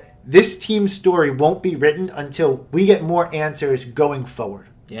that this team's story won't be written until we get more answers going forward.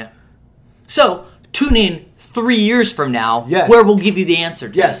 Yeah. So, tune in 3 years from now, yes. where we'll give you the answer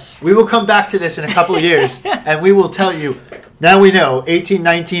to this. We will come back to this in a couple of years, and we will tell you, now we know,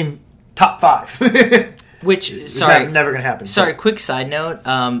 18-19, top 5. Which, sorry. Never going to happen. Sorry, quick side note.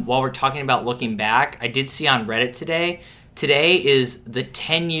 While we're talking about looking back, I did see on Reddit today is the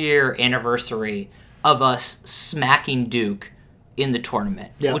 10-year anniversary of us smacking Duke in the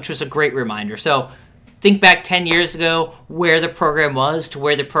tournament, which was a great reminder. So, think back 10 years ago, where the program was to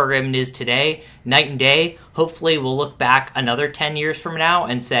where the program is today, night and day. Hopefully, we'll look back another 10 years from now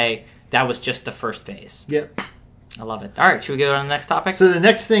and say, that was just the first phase. Yep. I love it. All right, should we go on to the next topic? So the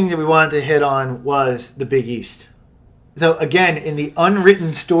next thing that we wanted to hit on was the Big East. So again, in the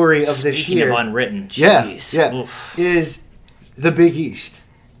unwritten story of this year... Speaking of unwritten, jeez. Is the Big East.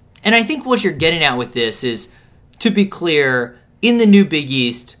 And I think what you're getting at with this is, to be clear, in the new Big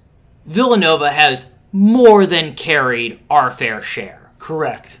East, Villanova has more than carried our fair share.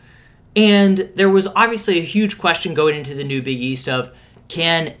 Correct. And there was obviously a huge question going into the new Big East of,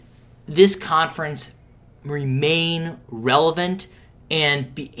 can this conference remain relevant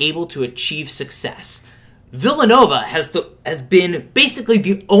and be able to achieve success? Villanova has been basically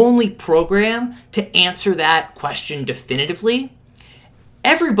the only program to answer that question definitively.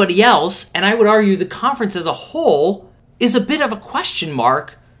 Everybody else, and I would argue the conference as a whole, is a bit of a question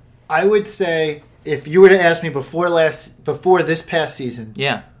mark. I would say, if you were to ask me before this past season,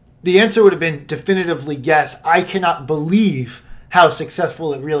 the answer would have been definitively yes. I cannot believe how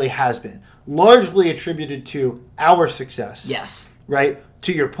successful it really has been. Largely attributed to our success. Yes. Right?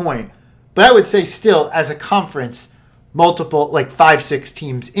 To your point. But I would say still, as a conference, multiple, like 5-6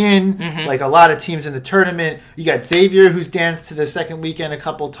 teams in, like a lot of teams in the tournament. You got Xavier, who's danced to the second weekend a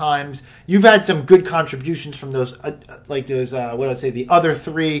couple times. You've had some good contributions from those, the other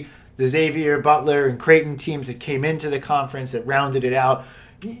three, the Xavier, Butler, and Creighton teams that came into the conference that rounded it out.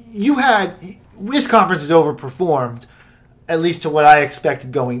 This conference has overperformed, at least to what I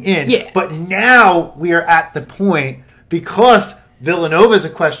expected going in. Yeah. But now we are at the point, because Villanova is a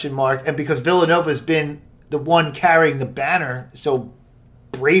question mark, and because Villanova's been the one carrying the banner so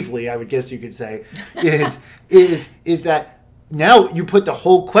bravely, I would guess you could say, is that now you put the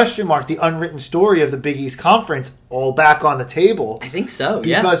whole question mark, the unwritten story of the Big East Conference, all back on the table. I think so,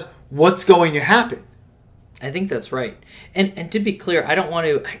 because what's going to happen? I think that's right. And to be clear, I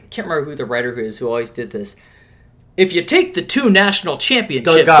can't remember who the writer who always did this. If you take the two national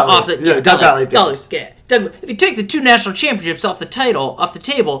championships off the if you take the two national championships off the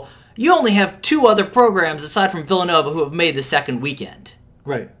table, you only have two other programs aside from Villanova who have made the second weekend.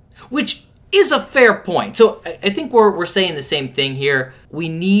 Right. Which is a fair point. So I think we're saying the same thing here. We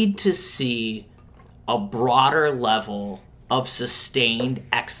need to see a broader level of sustained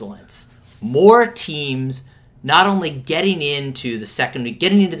excellence. More teams not only getting into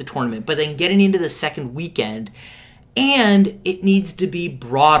the tournament, but then getting into the second weekend. And it needs to be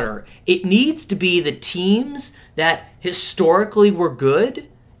broader. It needs to be the teams that historically were good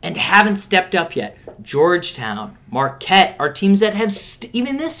and haven't stepped up yet. Georgetown, Marquette are teams that have,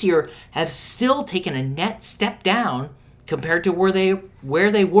 even this year, have still taken a net step down compared to where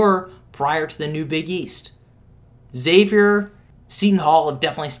they were prior to the new Big East. Xavier, Seton Hall have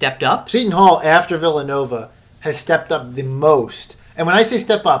definitely stepped up. Seton Hall, after Villanova, has stepped up the most. And when I say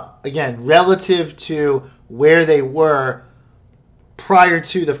step up, again, relative to where they were prior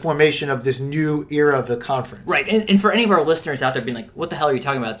to the formation of this new era of the conference. Right, and for any of our listeners out there being like, what the hell are you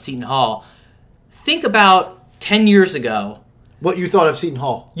talking about, Seton Hall? Think about 10 years ago. What you thought of Seton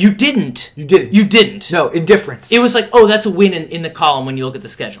Hall. You didn't. You didn't. You didn't. No, indifference. It was like, oh, that's a win in the column when you look at the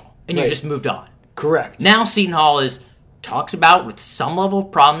schedule. And you just moved on. Correct. Now Seton Hall is talked about with some level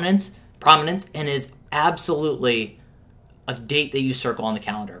of prominence, and is absolutely a date that you circle on the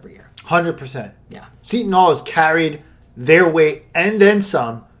calendar every year. 100%. Yeah. Seton Hall has carried their weight and then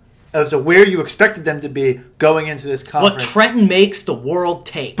some as to where you expected them to be going into this conference. What Trenton makes, the world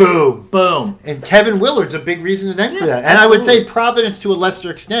takes. Boom. Boom. And Kevin Willard's a big reason to thank for that. And absolutely. I would say Providence, to a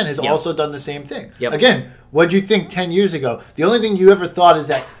lesser extent, has also done the same thing. Yep. Again, what did you think 10 years ago? The only thing you ever thought is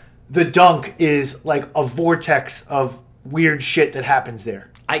that the dunk is like a vortex of weird shit that happens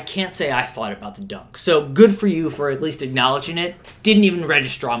there. I can't say I thought about the dunk. So good for you for at least acknowledging it. Didn't even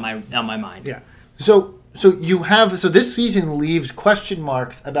register on my mind. Yeah. So this season leaves question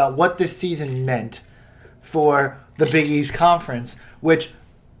marks about what this season meant for the Big East Conference, which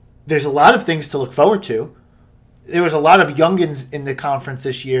there's a lot of things to look forward to. There was a lot of youngins in the conference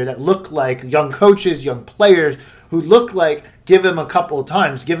this year that looked like young coaches, young players who looked like give them a couple of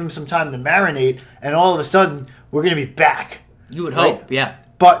times, give them some time to marinate, and all of a sudden we're going to be back. You would hope, yeah.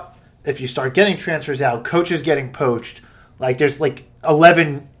 But if you start getting transfers out, coaches getting poached, like there's like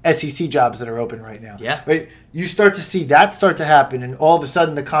 11 SEC jobs that are open right now. Yeah. Right? You start to see that start to happen, and all of a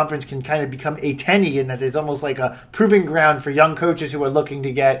sudden the conference can kind of become a tenny, and that it's almost like a proving ground for young coaches who are looking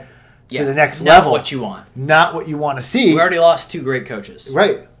to get to the next level. Not what you want. Not what you want to see. We already lost 2 great coaches.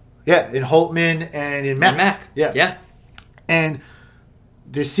 Right. Yeah, in Holtman and in Mack. Yeah. And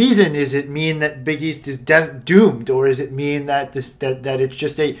this season, is it mean that Big East is doomed, or is it mean that that it's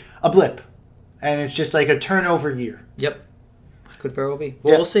just a blip, and it's just like a turnover year? Yep. Could very well be.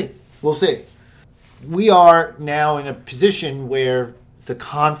 Well, we'll see. We'll see. We are now in a position where the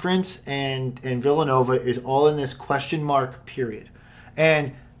conference and Villanova is all in this question mark period.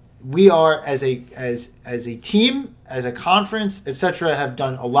 And we are, as a team, as a conference, etc., have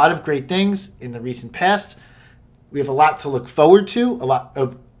done a lot of great things in the recent past. We have a lot to look forward to, a lot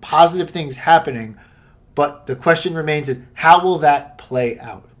of positive things happening. But the question remains is, how will that play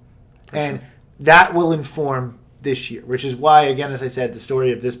out? And that will inform this year, which is why, again, as I said, the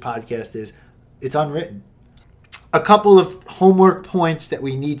story of this podcast is it's unwritten. A couple of homework points that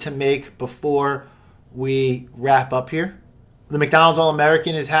we need to make before we wrap up here. The McDonald's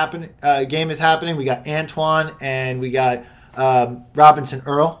All-American game is happening. We got Antoine and we got Robinson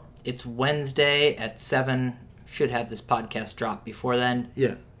Earl. It's Wednesday at 7. Should have this podcast drop before then.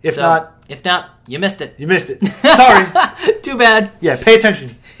 Yeah. If not, you missed it. You missed it. Sorry. Too bad. Yeah, pay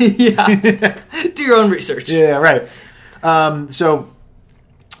attention. Yeah. Do your own research. Yeah, right. So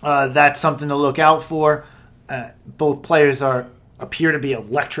that's something to look out for. Both players appear to be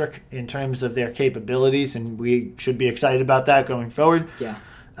electric in terms of their capabilities, and we should be excited about that going forward. Yeah.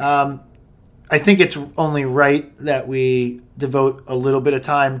 I think it's only right that we devote a little bit of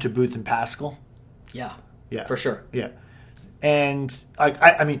time to Booth and Pascal. Yeah. Yeah. For sure. Yeah. And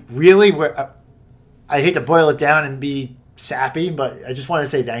I mean, really, I hate to boil it down and be sappy, but I just want to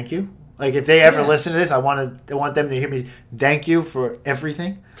say thank you. Like, if they ever listen to this, I want them to hear me thank you for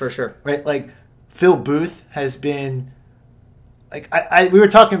everything. For sure. Right? Like, Phil Booth has been, like, we were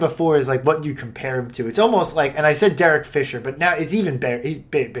talking before, is like what you compare him to. It's almost like, and I said Derek Fisher, but now it's even better. He's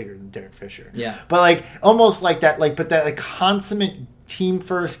bigger than Derek Fisher. Yeah. But like, almost like that, like, but that like consummate team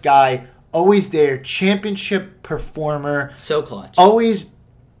first guy, always there, championship performer. So clutch. Always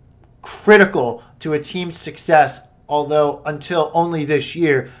critical to a team's success, although until only this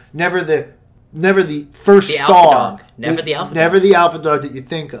year, never the first the star. Alpha dog. Never the alpha dog. Never the alpha dog that you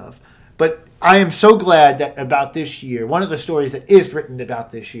think of. But I am so glad that about this year, one of the stories that is written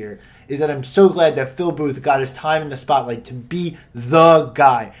about this year is that I'm so glad that Phil Booth got his time in the spotlight to be the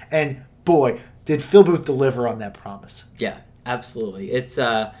guy. And boy, did Phil Booth deliver on that promise. Yeah, absolutely. It's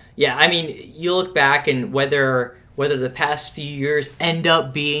I mean, you look back and whether the past few years end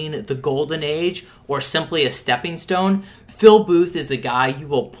up being the golden age or simply a stepping stone, Phil Booth is a guy you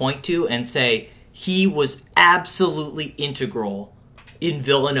will point to and say he was absolutely integral in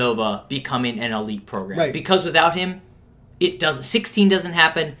Villanova becoming an elite program. Right. Because without him, 16 doesn't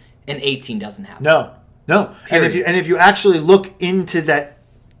happen and 18 doesn't happen. No. Period. And if you actually look into that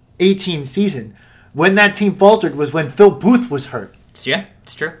 18 season, when that team faltered was when Phil Booth was hurt. Yeah,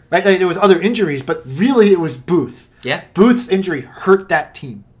 it's true. Right? Like, there was other injuries, but really it was Booth. Yeah. Booth's injury hurt that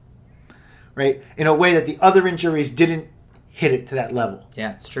team. Right? In a way that the other injuries didn't hit it to that level.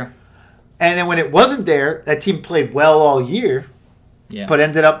 Yeah, it's true. And then when it wasn't there, that team played well all year. Yeah. But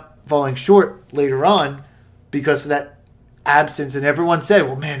ended up falling short later on because of that absence. And everyone said,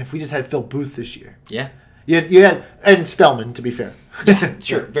 well, man, if we just had Phil Booth this year. Yeah. You had, and Spellman, to be fair. Yeah,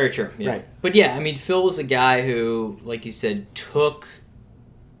 sure. Very true. Yeah. Right. But yeah, I mean, Phil was a guy who, like you said, took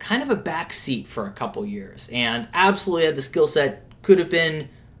kind of a back seat for a couple years and absolutely had the skill set, could have been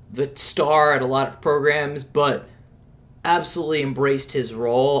the star at a lot of programs, but absolutely embraced his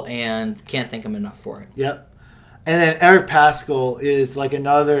role and can't thank him enough for it. Yep. And then Eric Pascal is like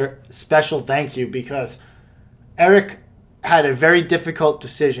another special thank you because Eric had a very difficult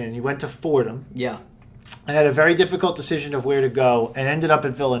decision. He went to Fordham. Yeah. And had a very difficult decision of where to go and ended up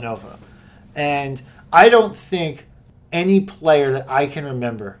at Villanova. And I don't think any player that I can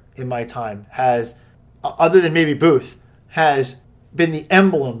remember in my time has, other than maybe Booth, has been the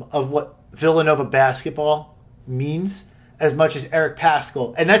emblem of what Villanova basketball means as much as Eric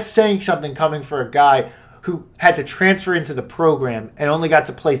Pascal. And that's saying something coming for a guy who had to transfer into the program and only got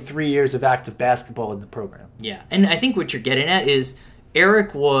to play 3 years of active basketball in the program. Yeah, and I think what you're getting at is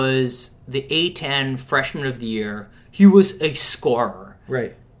Eric was the A-10 freshman of the year. He was a scorer.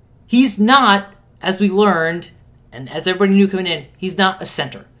 Right. He's not, as we learned, and as everybody knew coming in, he's not a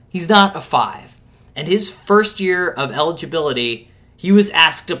center. He's not a 5. And his first year of eligibility, he was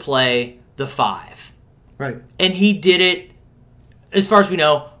asked to play the 5. Right. And he did it, as far as we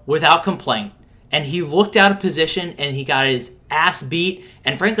know, without complaint. And he looked out of position, and he got his ass beat.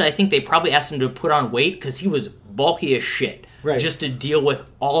 And frankly, I think they probably asked him to put on weight because he was bulky as shit. Right. Just to deal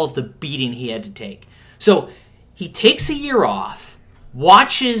with all of the beating he had to take. So he takes a year off,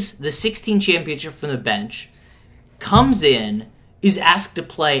 watches the 16 championship from the bench, comes in, is asked to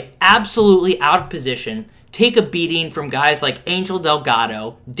play absolutely out of position, take a beating from guys like Angel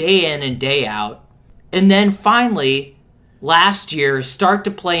Delgado, day in and day out, and then finally, last year, start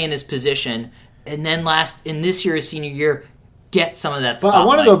to play in his position, and then in this year, his senior year, get some of that spotlight. But I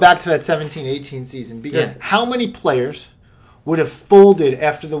want to go back to that 17-18 season, because how many players would have folded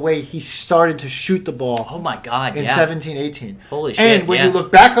after the way he started to shoot the ball oh my God, in 17-18. Holy shit, and when you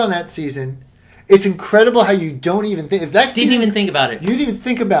look back on that season, it's incredible how you don't even think... If that didn't even think about it. You didn't even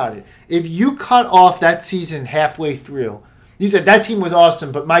think about it. If you cut off that season halfway through, you said, that team was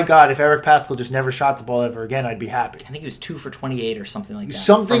awesome, but my God, if Eric Pascal just never shot the ball ever again, I'd be happy. I think he was 2 for 28 or something like that.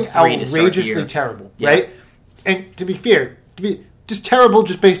 Something outrageously terrible, right? And to be fair, just terrible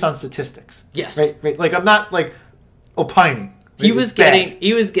just based on statistics. Yes. Right? Like, I'm not, like, opining. He was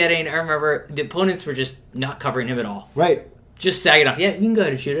getting, I remember, the opponents were just not covering him at all. Right. Just sagging off. Yeah, you can go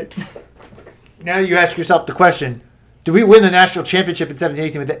ahead and shoot it. Now you ask yourself the question, do we win the national championship in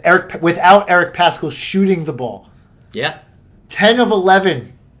 17-18 without Eric Pascal shooting the ball? Yeah. 10 of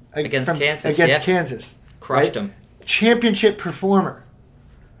 11 against Kansas. Crushed him. Championship performer.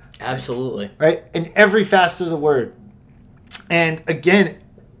 Absolutely. Right? In every facet of the word. And again,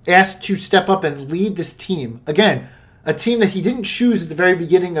 asked to step up and lead this team. Again, a team that he didn't choose at the very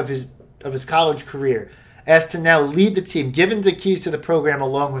beginning of his college career. Asked to now lead the team, given the keys to the program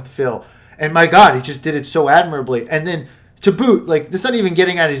along with Phil. And my God, he just did it so admirably. And then to boot, like, this is not even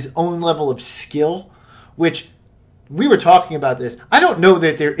getting at his own level of skill, which we were talking about this. I don't know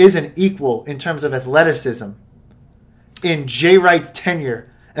that there is an equal in terms of athleticism in Jay Wright's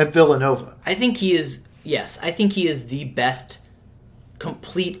tenure at Villanova. I think he is the best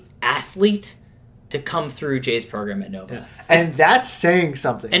complete athlete to come through Jay's program at Nova. Yeah. And that's saying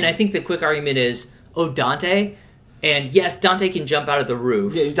something. And I think the quick argument is, Dante, and yes, Dante can jump out of the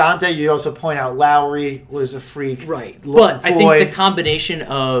roof. Yeah, Dante, you also point out Lowry was a freak. Right. But I think the combination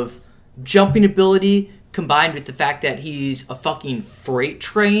of jumping ability combined with the fact that he's a fucking freight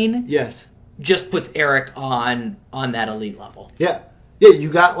train just puts Eric on that elite level. Yeah. Yeah, you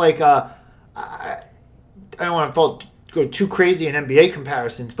got like I don't want to go too crazy in NBA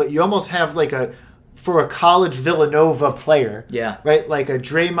comparisons, but you almost have like for a college Villanova player. Yeah. Right? Like a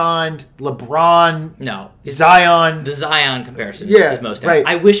Draymond, LeBron, no, Zion. The Zion comparison is most right.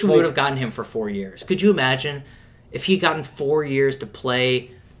 I wish we would have gotten him for 4 years. Could you imagine if he'd gotten 4 years to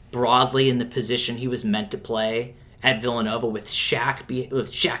play broadly in the position he was meant to play at Villanova with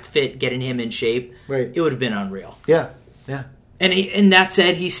Shaq fit, getting him in shape? Right. It would have been unreal. Yeah. Yeah. And that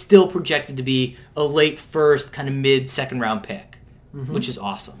said, he's still projected to be a late first, kind of mid second round pick, which is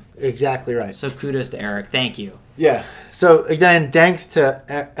awesome. Exactly right. So kudos to Eric. Thank you. Yeah. So again, thanks to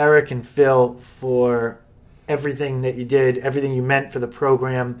Eric and Phil for everything that you did, everything you meant for the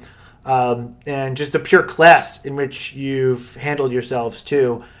program, and just the pure class in which you've handled yourselves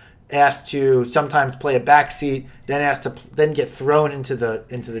too. Asked to sometimes play a backseat, then get thrown into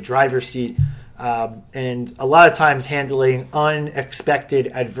the driver's seat. And a lot of times handling unexpected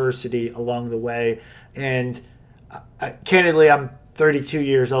adversity along the way. And candidly, I'm 32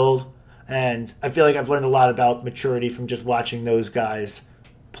 years old, and I feel like I've learned a lot about maturity from just watching those guys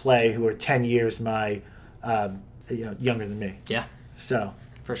play who are 10 years younger than me. Yeah. So.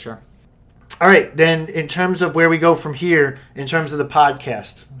 For sure. All right, then in terms of where we go from here, in terms of the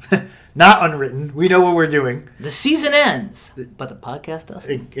podcast, not unwritten, we know what we're doing. The season ends, but the podcast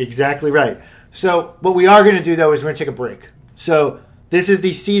doesn't. Exactly right. So what we are going to do, though, is we're going to take a break. So this is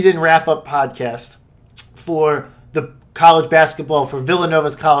the season wrap-up podcast for the college basketball, for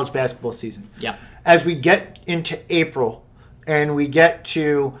Villanova's college basketball season. Yeah. As we get into April and we get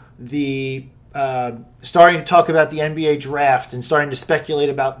to the starting to talk about the NBA draft and starting to speculate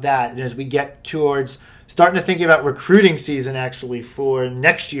about that, and as we get towards starting to think about recruiting season actually for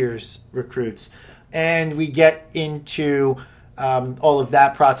next year's recruits, and we get into all of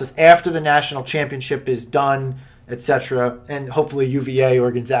that process after the national championship is done, etc., and hopefully UVA or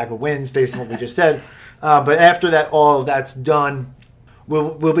Gonzaga wins based on what we just said. But after that, all of that's done,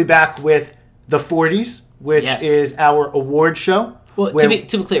 we'll be back with the Forties, which is our award show. Well, to be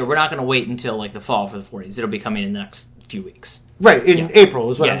clear, we're not going to wait until like the fall for the Forties. It'll be coming in the next few weeks. Right, in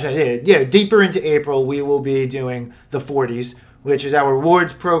April is what I'm saying. Yeah, deeper into April, we will be doing the Forties, which is our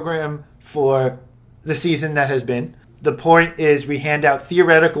awards program for the season that has been. The point is we hand out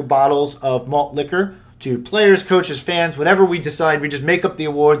theoretical bottles of malt liquor to players, coaches, fans, whatever we decide. We just make up the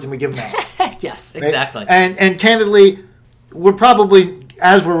awards and we give them out. Yes, exactly. Right? And candidly, we're probably,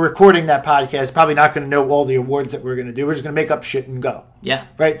 as we're recording that podcast, probably not going to know all the awards that we're going to do. We're just going to make up shit and go. Yeah.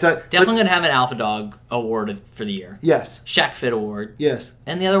 Right? So definitely going to have an Alpha Dog award for the year. Yes. Shaq Fit award. Yes.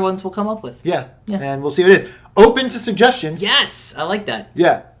 And the other ones we'll come up with. Yeah. And we'll see what it is. Open to suggestions. Yes. I like that.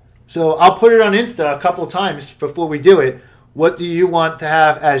 Yeah. So I'll put it on Insta a couple times before we do it. What do you want to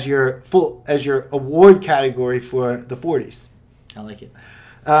have as your award category for the 40s? I like it.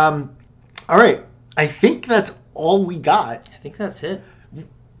 All right. I think that's all we got. I think that's it.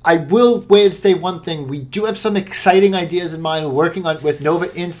 I will wait to say one thing. We do have some exciting ideas in mind. We're working on with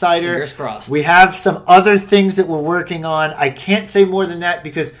Nova Insider. Fingers crossed. We have some other things that we're working on. I can't say more than that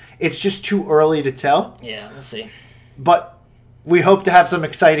because it's just too early to tell. Yeah, we'll see. But we hope to have some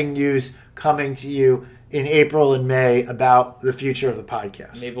exciting news coming to you in April and May about the future of the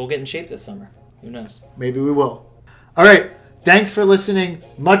podcast. Maybe we'll get in shape this summer. Who knows? Maybe we will. All right. Thanks for listening.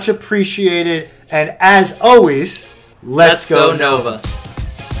 Much appreciated. And as always, let's go Nova.